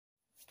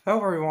Hello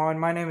everyone,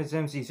 my name is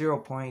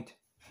mczeropoint,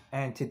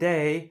 and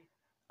today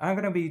I'm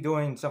going to be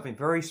doing something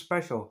very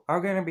special.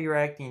 I'm going to be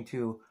reacting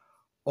to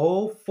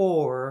all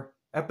 4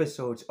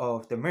 episodes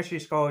of the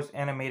Mystery Skulls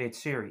animated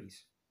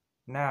series.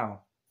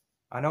 Now,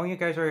 I know you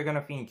guys are going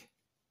to think,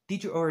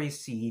 did you already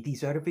see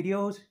these other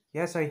videos?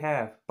 Yes, I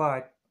have,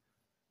 but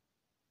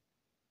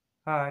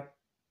I'm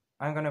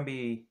going to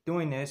be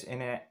doing this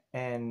in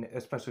a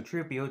special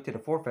tribute to the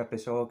 4th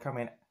episode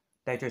coming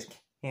that just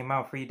came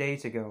out 3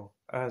 days ago,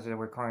 as a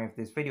recording of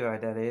this video,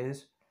 that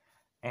is.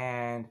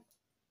 And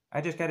I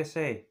just gotta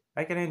say,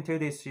 I got into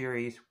this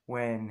series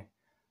when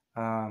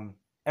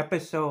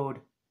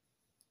episode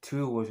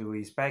 2 was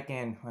released back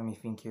in, let me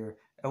think here,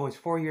 it was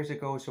 4 years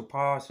ago, so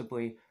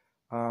possibly,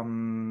 let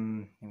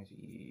me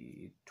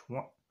see,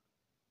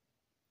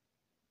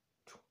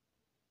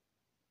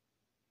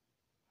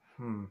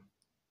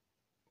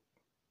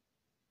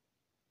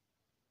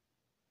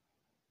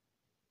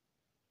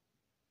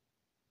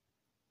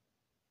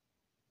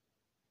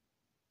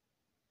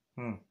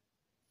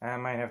 I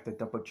might have to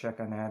double check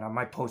on that. I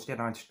might post it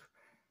on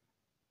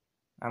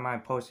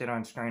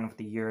screen of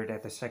the year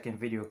that the second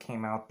video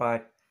came out,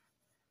 but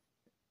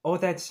all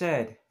that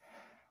said,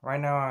 right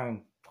now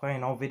I'm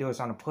playing all videos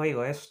on a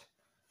playlist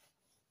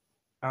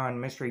on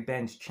Mystery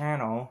Ben's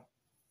channel,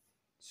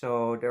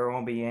 so there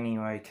won't be any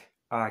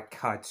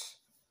cuts.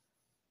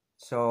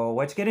 So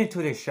let's get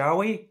into this, shall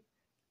we?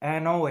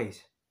 And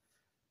always,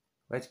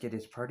 let's get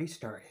this party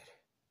started.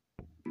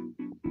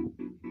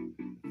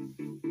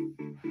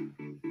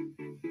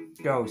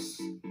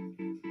 Ghosts.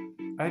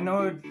 I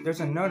know there's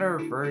another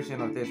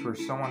version of this where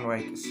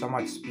someone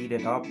somewhat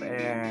speeded up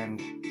and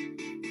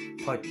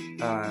put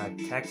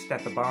text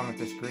at the bottom of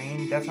the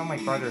screen. That's how my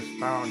brothers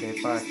found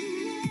it, but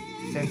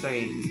since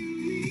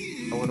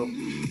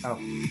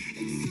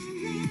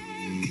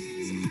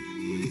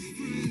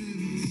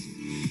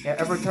yeah,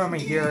 every time I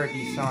hear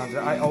these songs,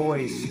 I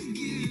always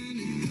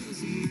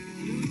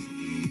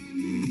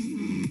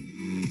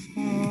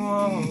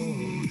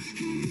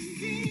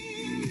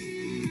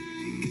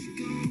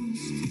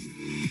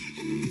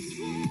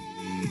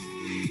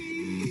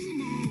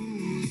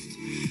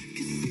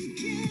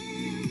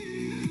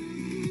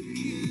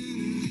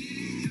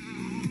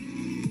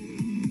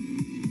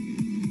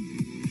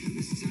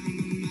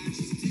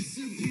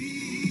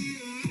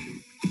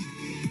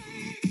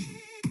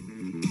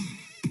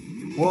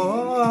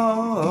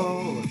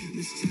whoa.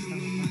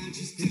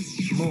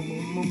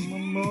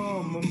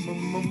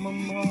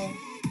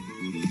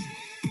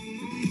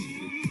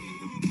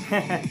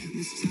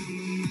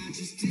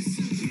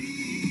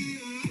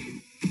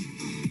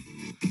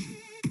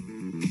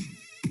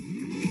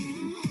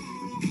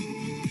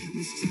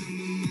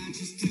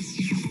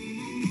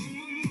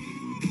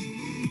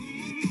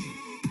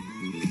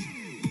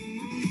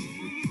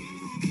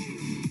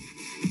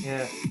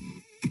 Yeah.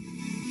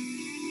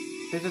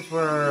 This is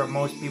where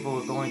most people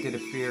go into the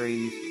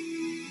theories,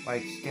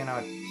 like scan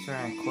out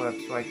certain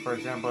clips, like for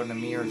example in the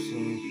mirror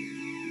scene.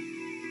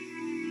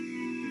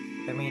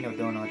 The mean of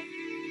donut.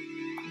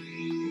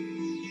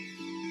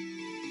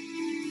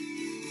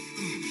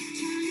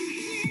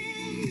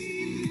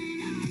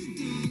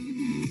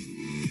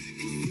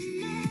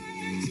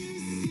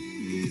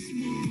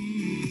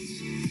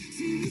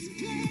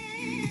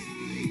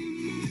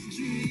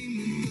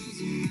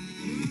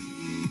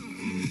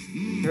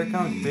 Here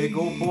comes big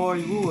old boy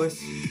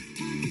Lewis.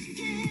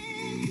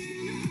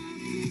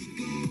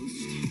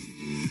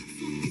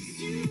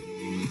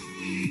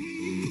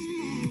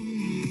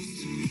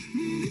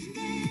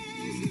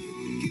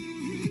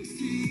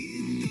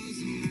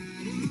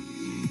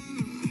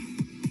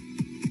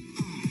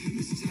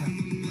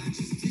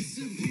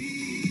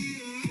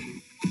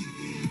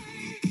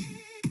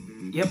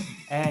 Yep,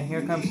 and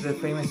here comes the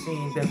famous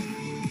scene.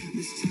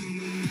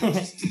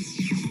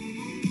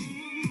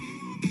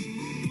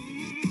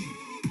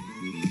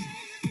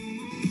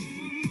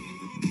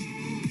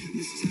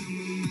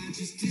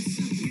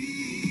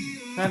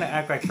 Trying to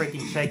act like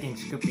freaking shaking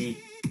Scoopy.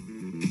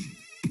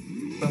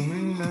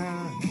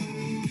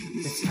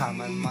 This time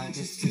I might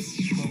just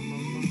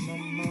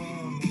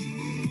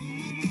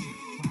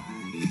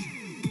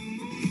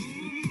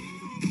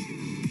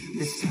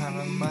This time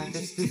I might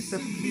just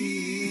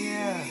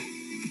disappear.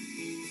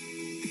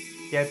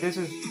 Yeah, this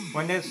is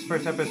when this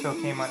first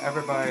episode came out,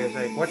 everybody was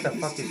like, what the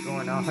fuck is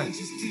going on?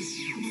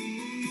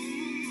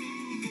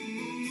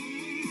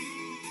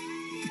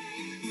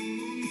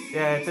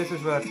 Yeah, this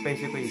is what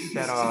basically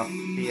set off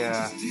the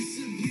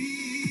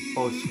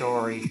whole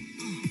story.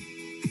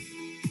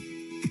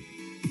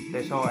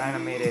 This whole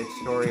animated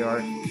story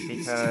arc,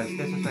 because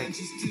this is like,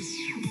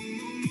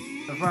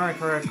 if I remember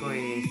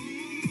correctly,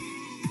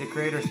 the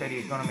creator said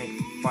he's gonna make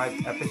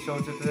 5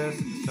 episodes of this,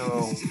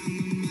 so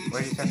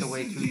we just have to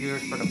wait 2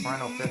 years for the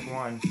final 5th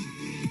one.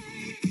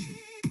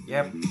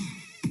 Yep.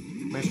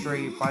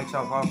 Mystery bites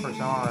off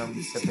Alfred's arm,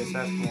 the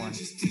possessed one.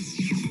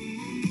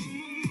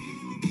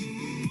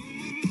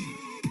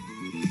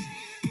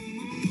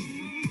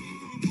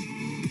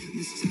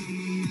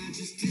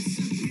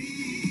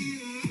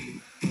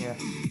 Yeah.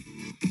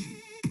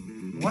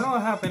 Wonder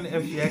what happened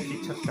if she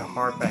actually touched the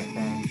heart back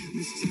then?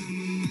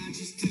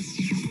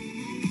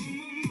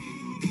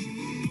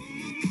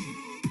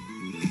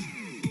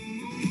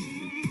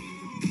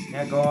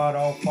 Yeah, go out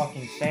all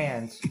fucking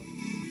sands.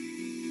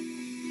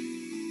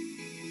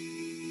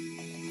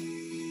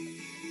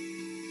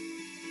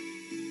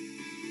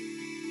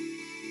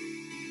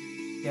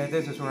 Yeah,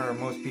 this is where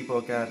most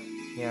people got,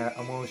 yeah,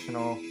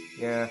 emotional.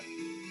 Yeah.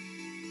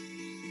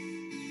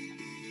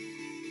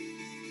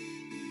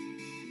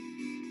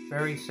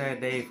 Very sad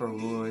day for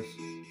Lewis.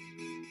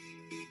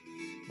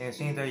 Yeah, it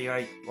seems that he,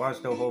 like,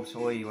 lost the hope,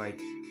 so he,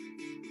 like,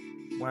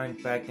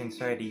 went back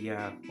inside the,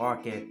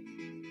 pocket.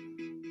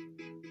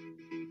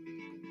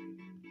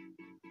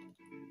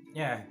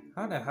 Yeah,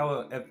 how the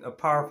hell a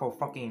powerful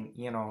fucking,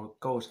 you know,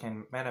 ghost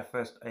can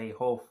manifest a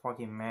whole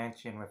fucking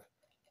mansion with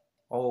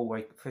all,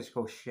 like,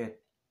 physical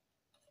shit?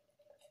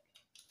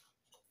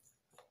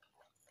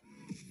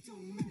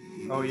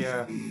 Oh,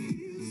 yeah.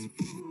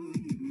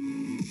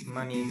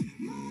 Money.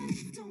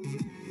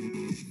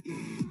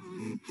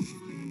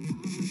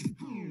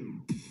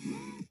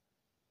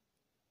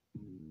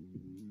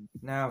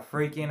 Now,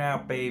 freaking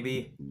out,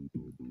 baby.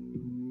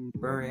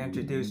 We're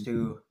introduced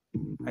to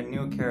a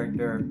new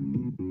character.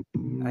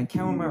 I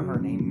can't remember her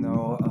name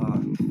though.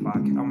 Fuck.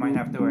 I might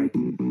have to like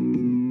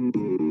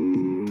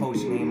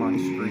post name on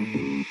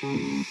screen.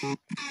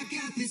 I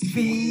got this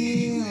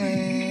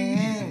feeling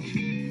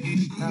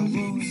I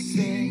will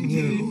sing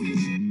you.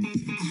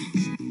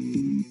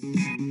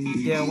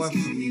 Yeah,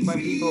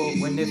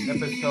 when this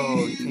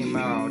episode came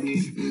out,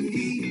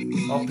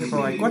 all people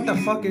are like, "What the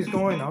fuck is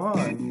going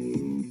on?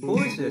 Who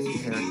is this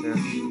character?"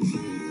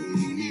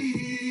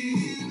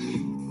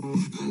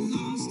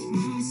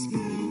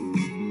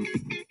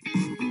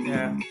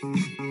 Yeah.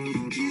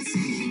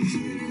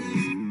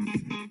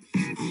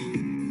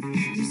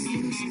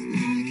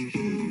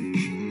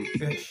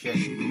 Good shit.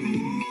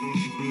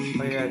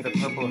 Oh yeah, the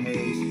purple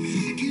haze.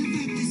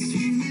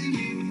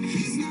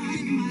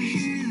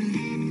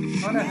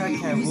 How the heck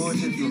can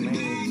Lewis's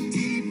remains, I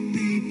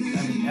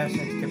mean,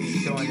 essence, can be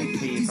still in the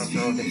cave after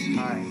all this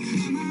time?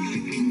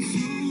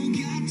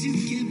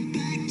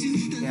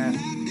 Yeah,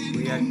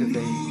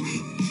 reactivate.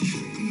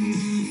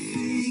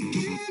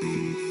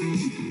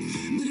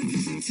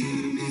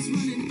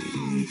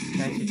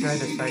 And she tried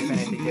to siphon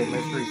it to get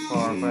mystery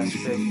far, but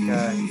instead she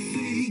got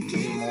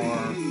maybe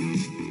more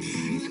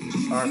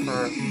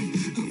Arthur,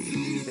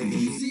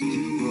 maybe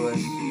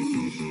Lewis.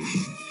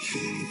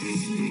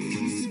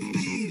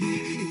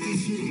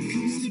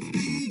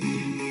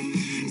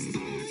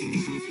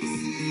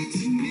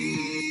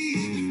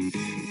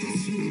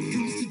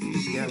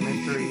 Yeah,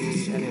 mystery in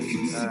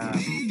his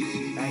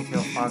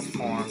nine-tailed fox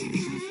form.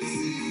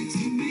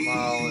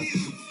 Wow.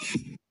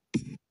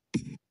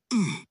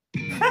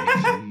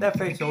 That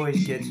face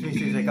always gets me.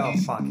 She's like, oh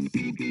fuck.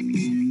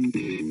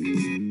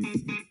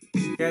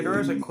 Yeah, there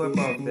is a clip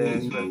of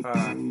this with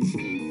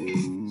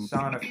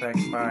sound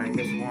effects by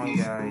this one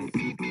guy.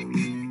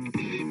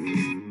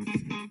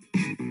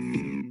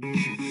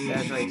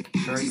 That's like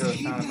regular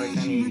sound effects,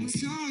 and he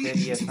did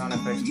the sound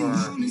effects for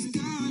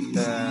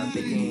the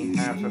beginning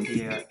half of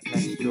the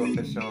next two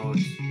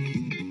episodes.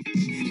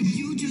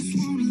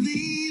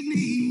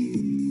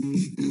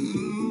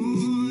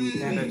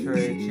 And that's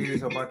right, she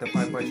was about to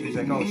fight, but she's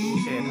like, oh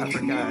shit, I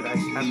forgot, I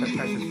have to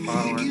press this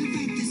power.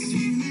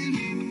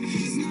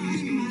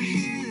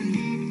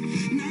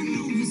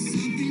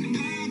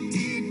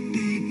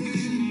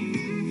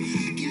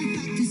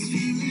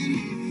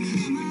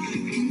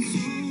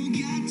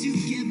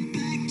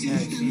 Yeah,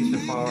 it sees the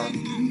power.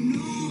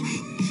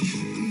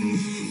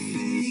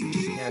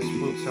 Yeah, it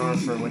spooks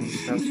Arthur when he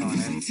steps on it.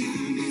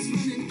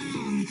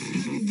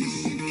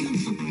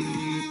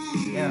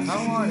 Yeah, how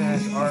long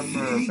has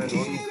Arthur been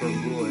looking for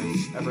Lewis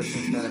ever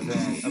since that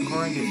event?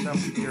 According to some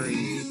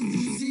theories,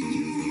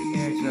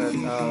 it's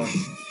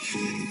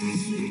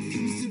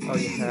oh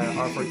yeah,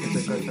 Arthur gets a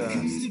good,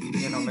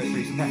 you know,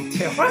 mystery snack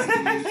tail.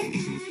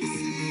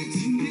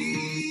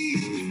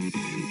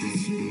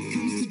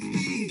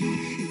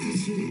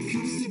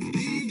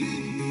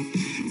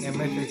 Yeah,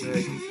 mystery's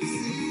like,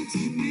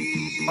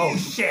 oh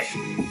shit!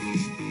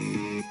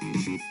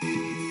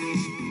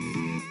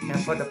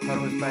 Can't put the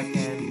puddles back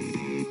in.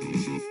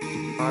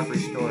 Heart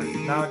restored.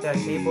 Now at that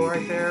table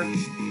right there,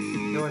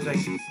 it was like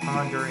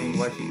pondering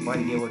what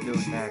he would do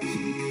next.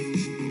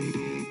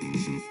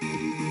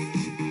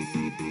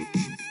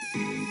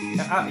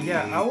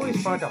 Yeah, I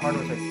always thought the heart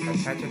was like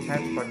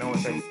attached, but no,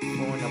 it's like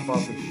going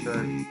above his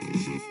shirt.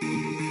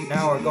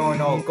 Now we're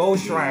going all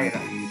Ghost Rider.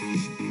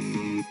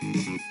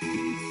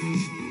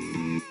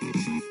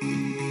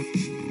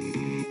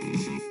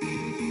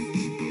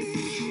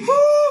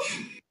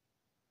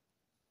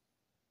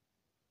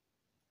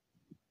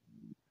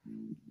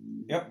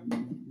 Yep.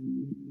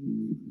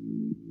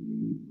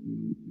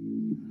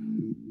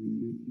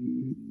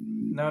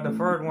 Now the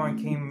third one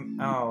came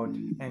out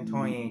in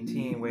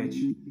 2018, which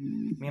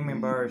me and my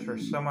brothers were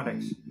somewhat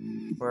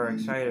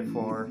excited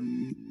for.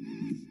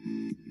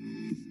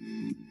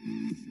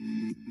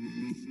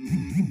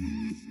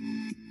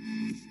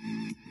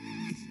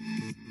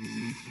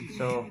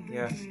 So,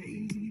 yeah.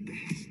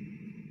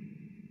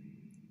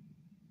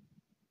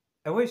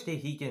 I wish that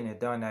he could have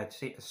done that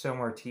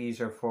similar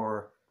teaser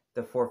for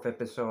the 4th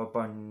episode,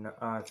 but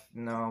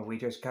no, we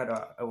just got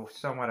a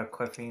somewhat a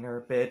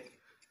cliffhanger bit.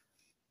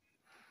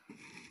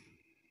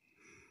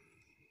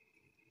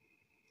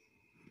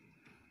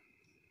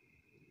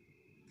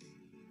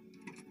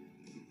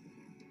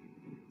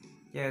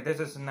 Yeah, this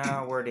is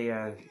now where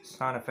the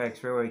sound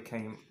effects really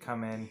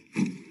come in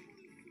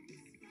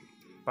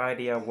by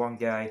the one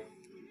guy.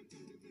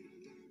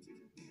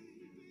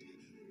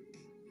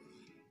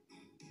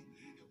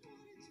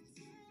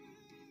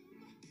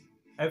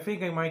 I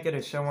think I might get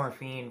a similar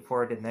theme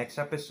for the next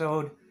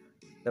episode,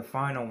 the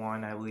final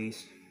one at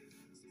least.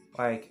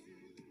 Like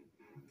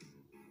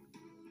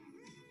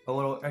a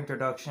little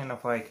introduction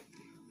of like,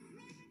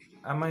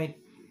 I might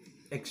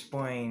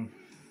explain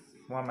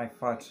what my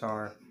thoughts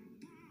are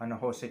on the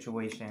whole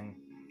situation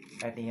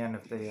at the end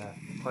of the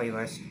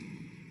playlist.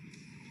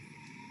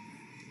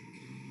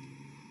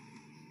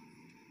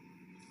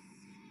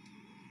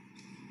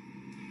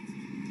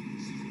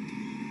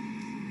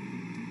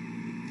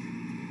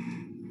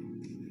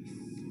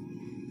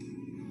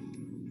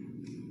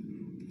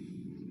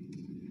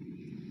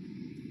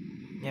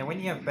 Yeah,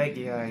 when you have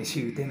baggy eyes,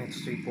 you didn't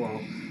sleep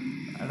well.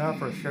 I know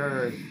for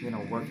sure, you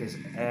know, work his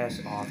ass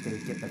off to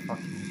get the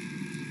fucking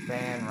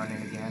fan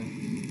running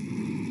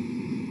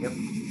again. Yep.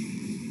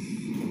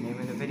 Can name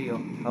in the video,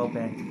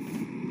 Hellbent.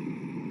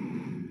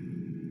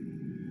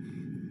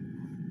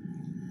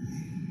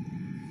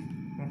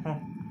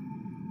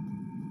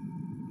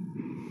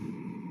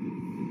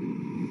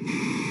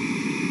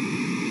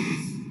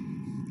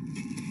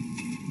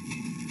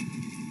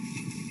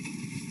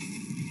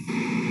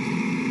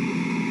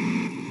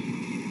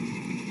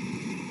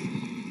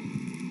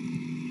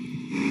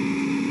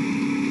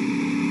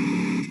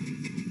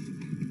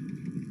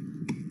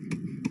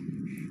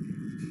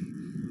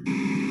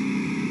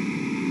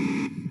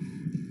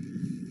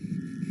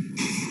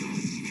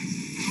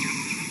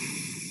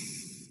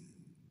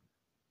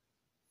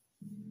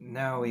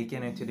 Now we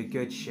get into the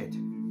good shit.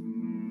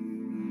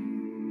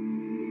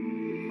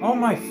 Oh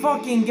my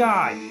fucking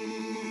god!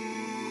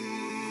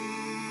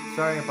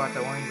 Sorry about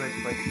the language,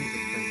 but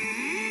Jesus Christ.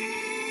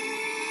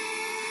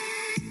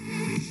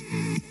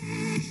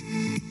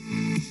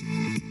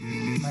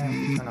 I have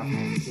to turn off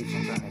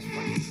notifications on this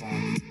fucking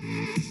phone.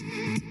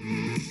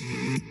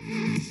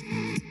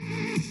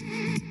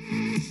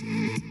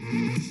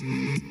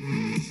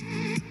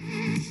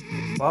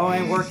 Well, I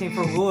ain't working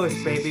for Lewis,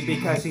 baby,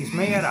 because he's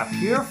made out of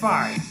pure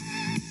fire.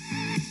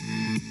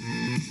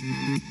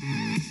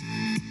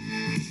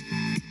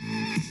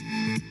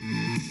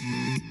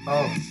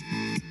 Oh,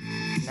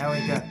 now we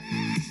got.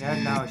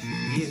 Yeah, now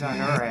he's on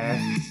her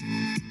ass.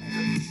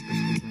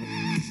 Excuse me.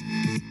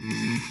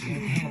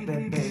 And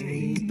helping,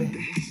 baby.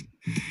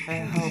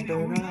 And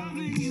helping on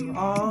you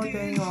all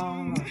day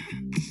long.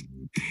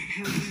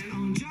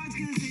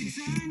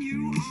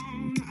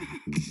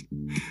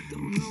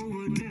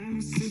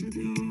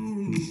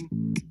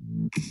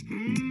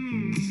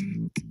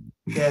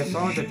 Yeah,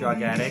 someone's a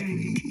drug addict.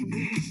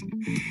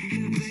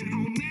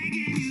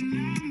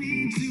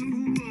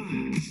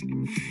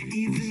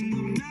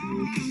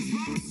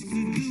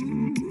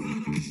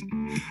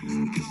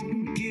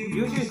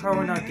 Usually car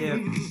would not give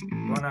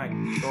when I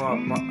go up,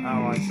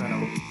 I try to.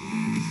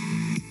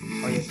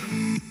 Oh yeah.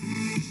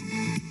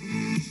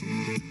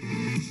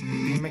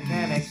 The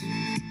mechanics.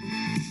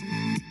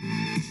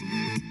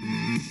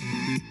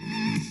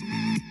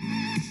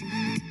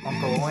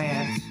 Uncle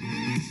Lance.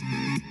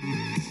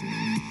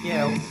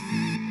 Yeah.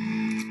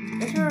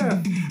 Is there a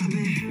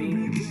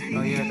theme?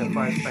 Oh yeah, the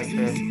flashback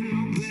bit.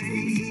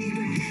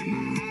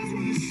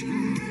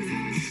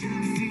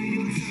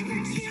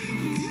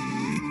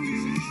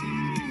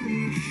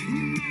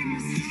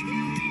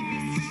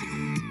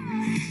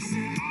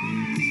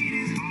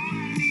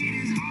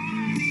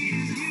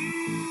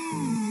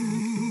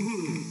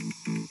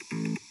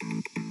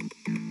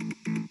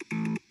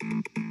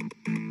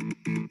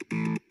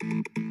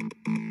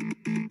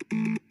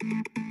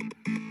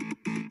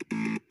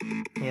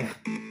 Yeah,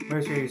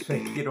 Mercury's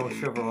like, you don't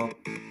shrivel up.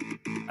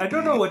 I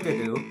don't know what to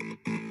do.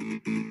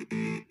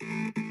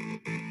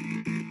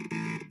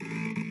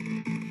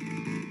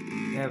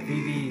 Yeah,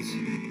 VV's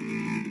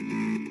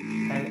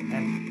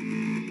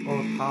and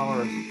both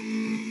powers.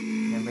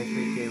 Yeah,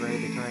 Mercury get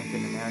ready to turn into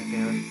the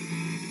narrative.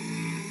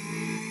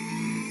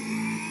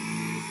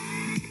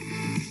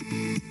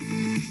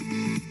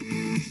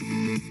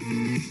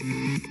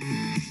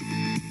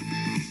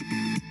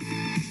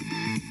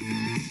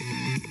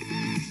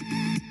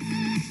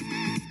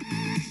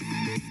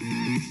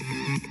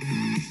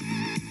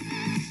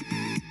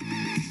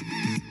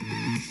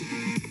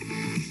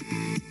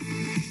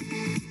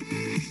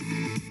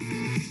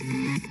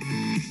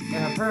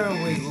 Yeah,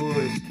 apparently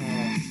Lewis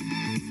can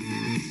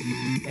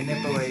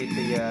manipulate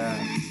the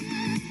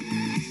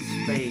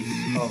space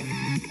of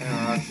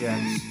inner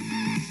objects.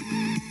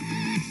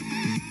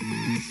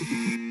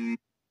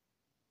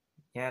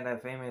 Yeah,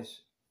 that famous.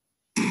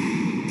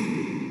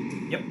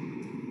 Yep,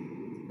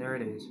 there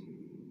it is.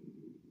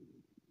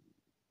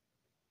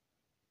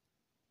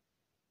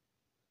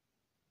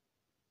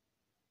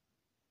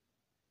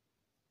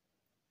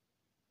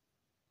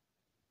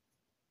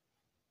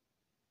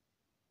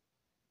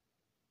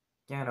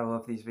 Again, I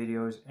love these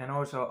videos. And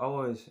also, I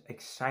was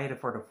excited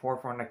for the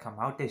fourth one to come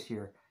out this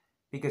year.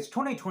 Because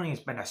 2020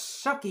 has been a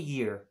sucky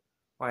year.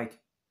 Like,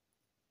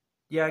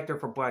 the actor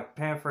for Black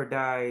Panther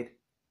died.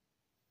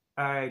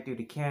 Due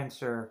to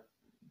cancer.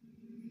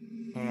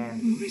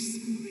 And,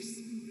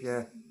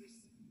 yeah.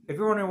 If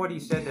you're wondering what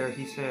he said there,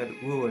 he said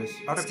Lewis.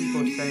 Other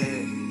people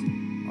say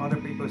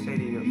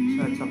he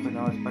said something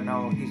else, but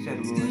no, he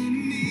said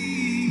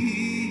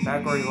Lewis.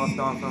 Back where he left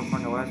off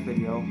from the last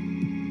video.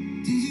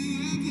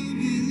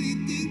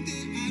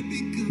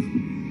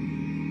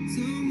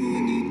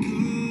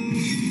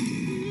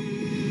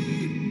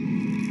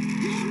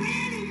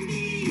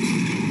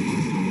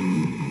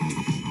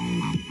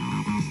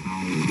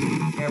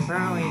 And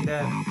apparently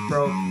that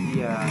broke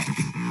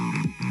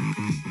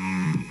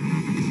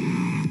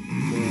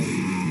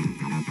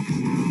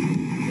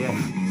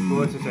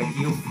Lewis is like,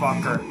 you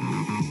fucker.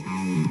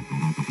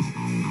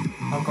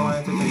 Uncle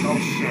Answer's like, oh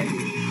shit.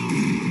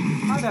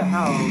 How the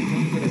hell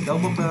can you get a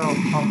double barrel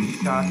pump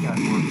shotgun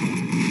working?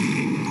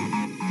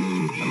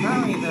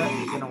 Apparently that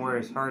is gonna where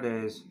his heart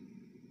is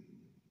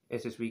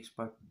his weak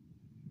spot.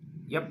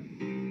 Yep.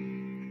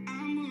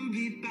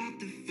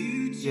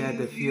 Yeah,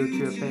 the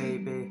future,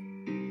 baby.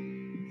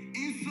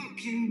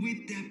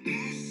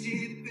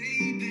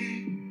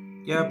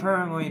 Yeah,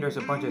 apparently there's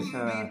a bunch of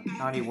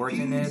naughty words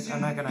in this.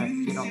 I'm not gonna,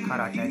 cut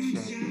out that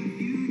shit.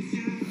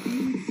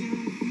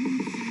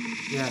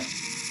 Yeah.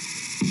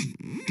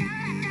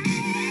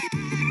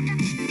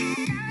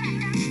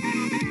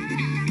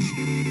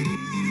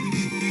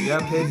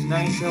 Yep, his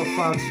 9-tailed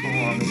fox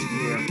form is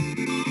here.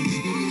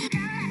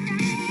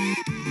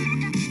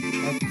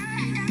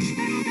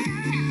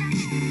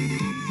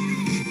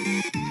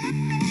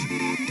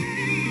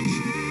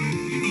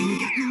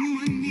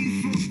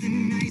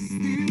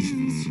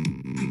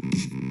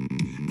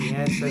 The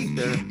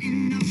ancestor.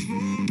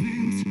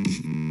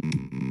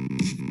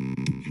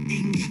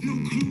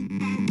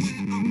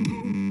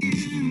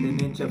 The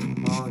ninja from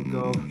long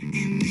ago.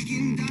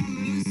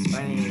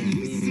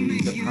 Finding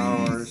the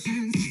powers.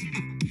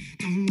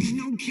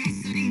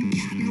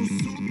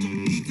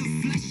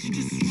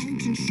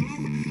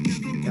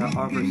 Yeah,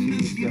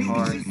 oversees the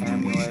heart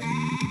amulet.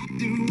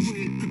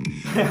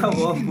 I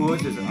love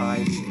Lewis's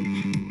eyes.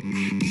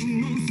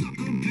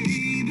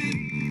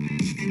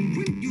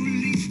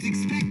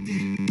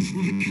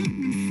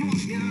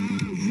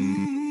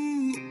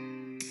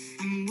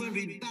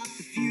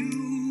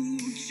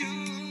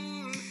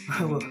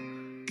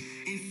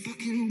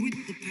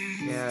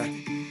 Yeah,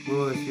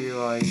 Lewis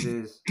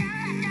realizes.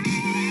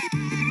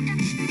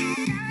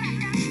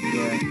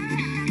 Yeah.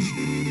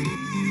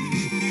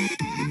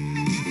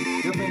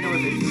 Definitely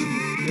knows that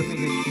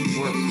definitely this team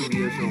works 2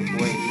 years to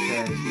avoid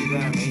because these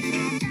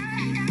animations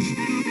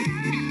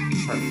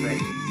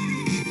perfect.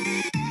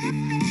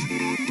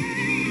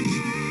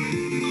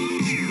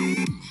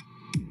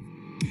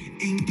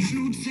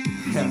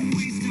 Yeah.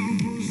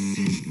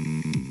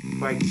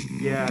 Like,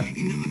 yeah.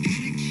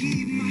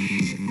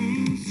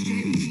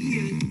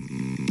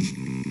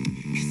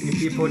 The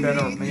people that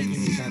are making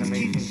these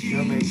animations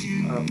should make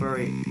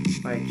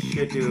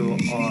should do a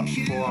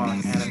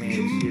full-on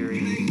animated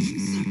series.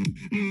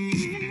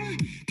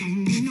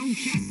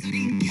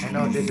 I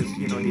know this is,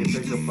 the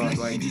official, but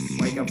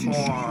like a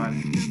full-on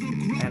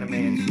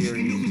animated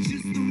series.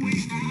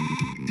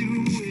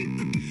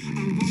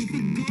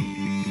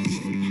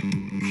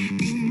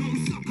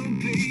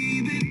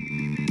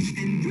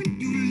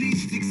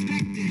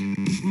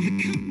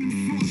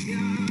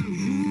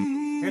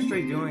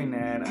 History doing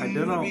that, I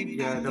don't know,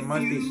 yeah, there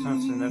must be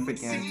some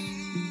significance.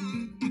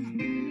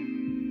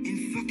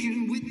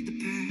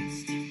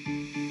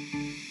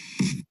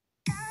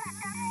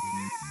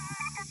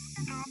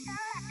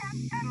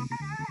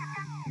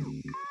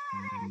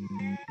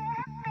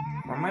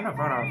 Or I might have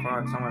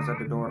thought someone's at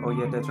the door. Oh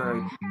yeah, that's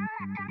right.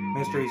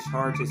 Mystery's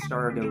heart is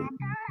starting to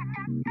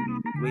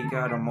leak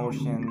out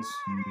emotions.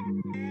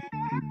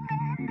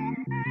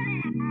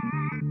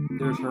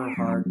 There's her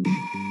heart.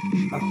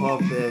 I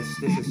love this.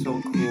 This is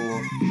so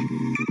cool.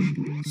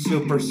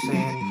 Super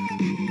Saiyan.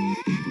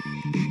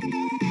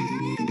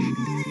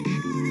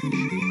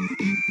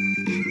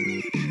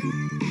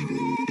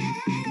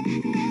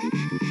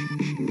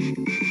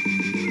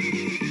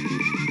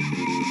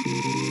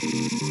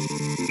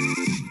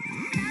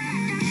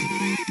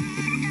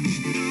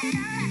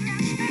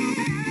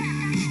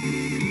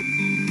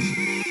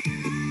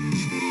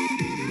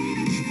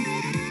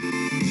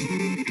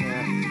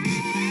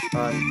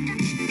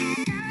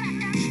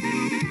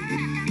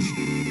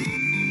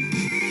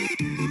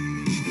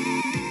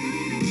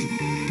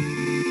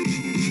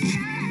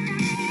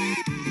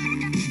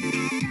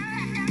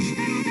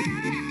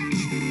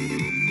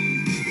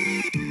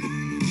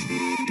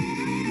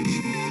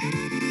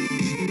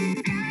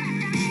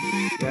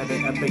 Yeah, the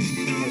epic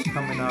scene is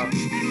coming up.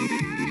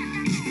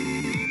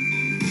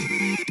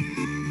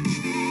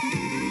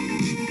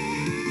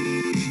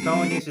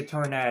 Someone needs to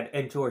turn that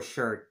into a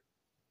shirt.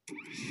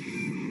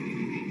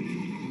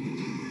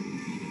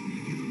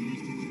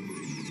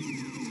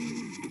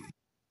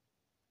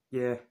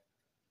 Yeah.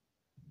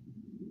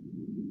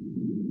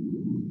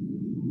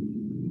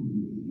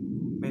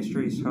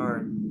 mystery's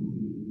heart.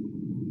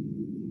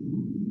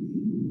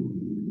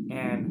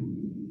 And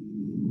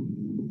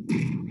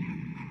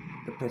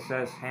the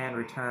possessed hand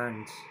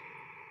returns.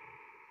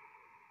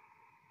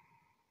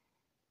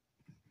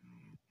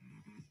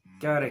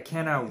 God, I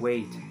cannot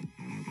wait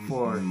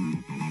for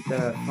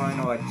the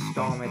final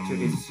installment to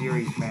this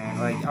series, man.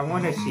 Like, I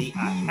want to see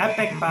an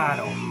epic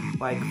battle.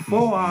 Like,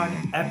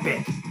 full-on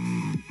epic.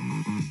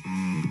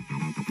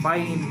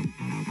 Fighting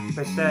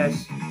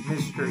possessed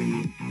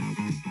mystery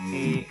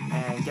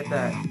and get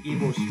that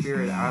evil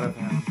spirit out of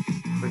him.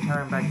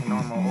 Return back to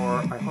normal, or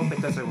I hope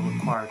it doesn't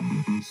require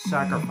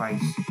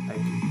sacrifice.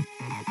 Like,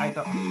 I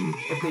thought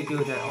if they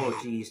do that, oh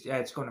geez, yeah,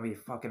 it's gonna be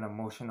fucking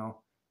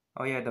emotional.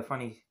 Oh yeah, the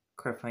funny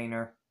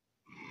cliffhanger.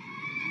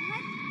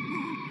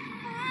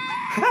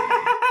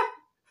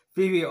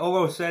 Phoebe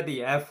almost said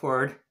the F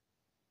word.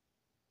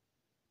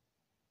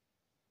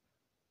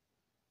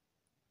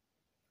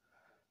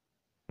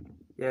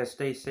 Yeah,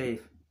 stay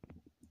safe.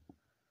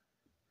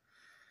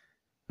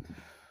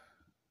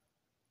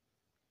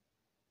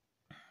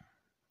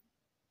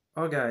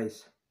 Oh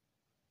guys,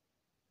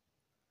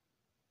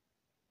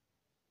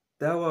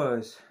 that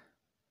was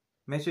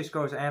Mr.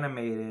 Skull's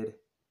Animated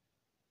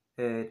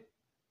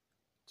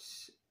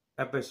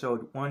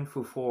episode 1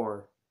 through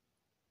 4.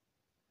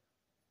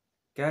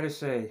 Gotta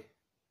say,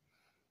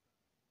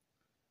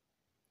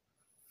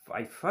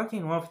 I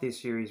fucking love this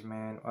series,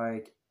 man.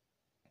 Like,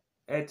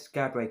 it's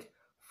got like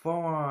full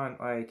on,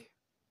 like,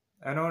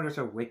 I know there's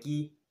a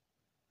wiki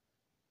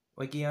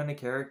on the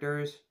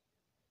characters,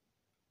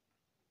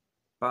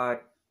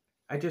 but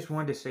I just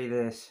wanted to say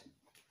this.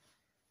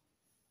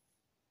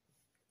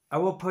 I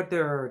will put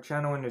their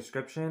channel in the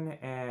description,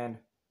 and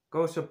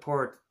go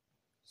support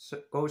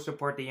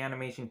the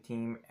animation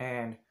team,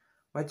 and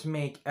let's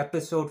make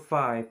episode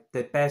 5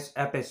 the best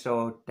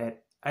episode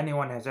that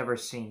anyone has ever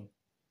seen.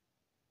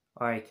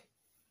 Like,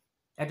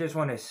 I just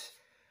want to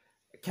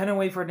cannot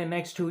wait for the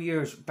next 2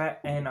 years.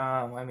 And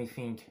let me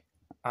think.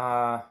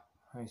 Let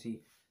me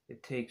see.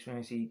 It takes. Let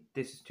me see.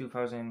 This is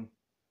 2000.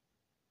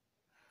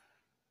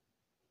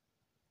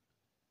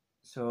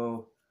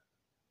 So,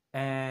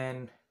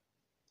 and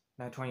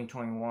not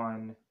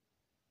 2021,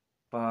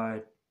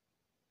 but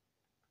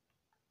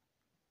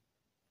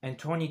in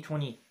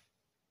 2020,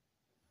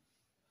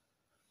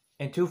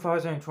 in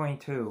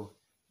 2022,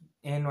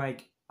 in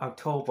like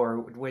October,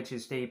 which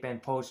is they've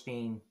been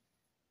posting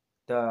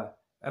the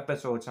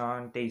episodes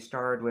on. They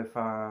started with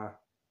I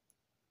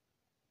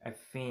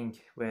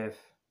think with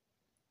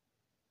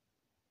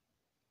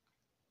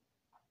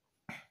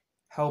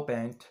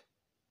Hellbent,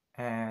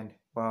 and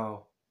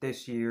well,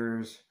 this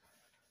year's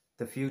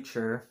The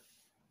Future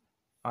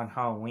on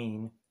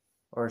Halloween,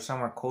 or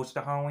somewhere close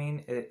to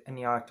Halloween in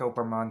the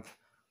October month.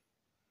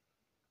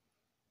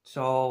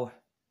 So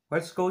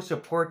let's go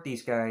support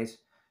these guys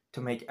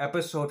to make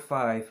episode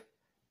 5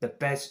 the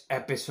best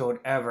episode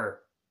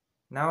ever.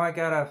 Now I'm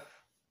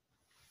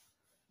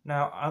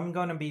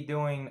gonna be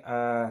doing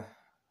a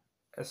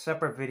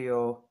separate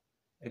video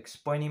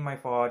explaining my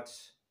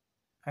thoughts.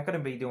 I'm gonna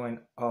be doing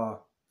a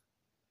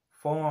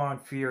full-on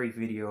theory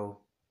video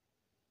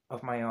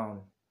of my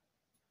own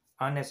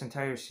on this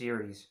entire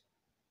series,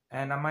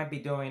 and I might be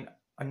doing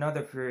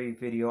another theory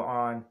video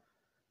on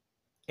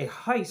a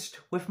heist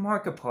with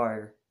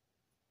Markiplier.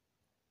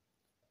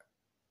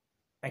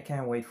 I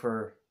can't wait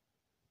for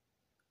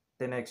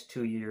the next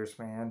 2 years,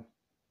 man.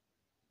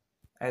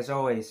 As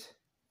always,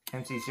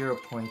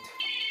 mczeropoint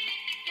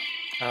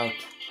out.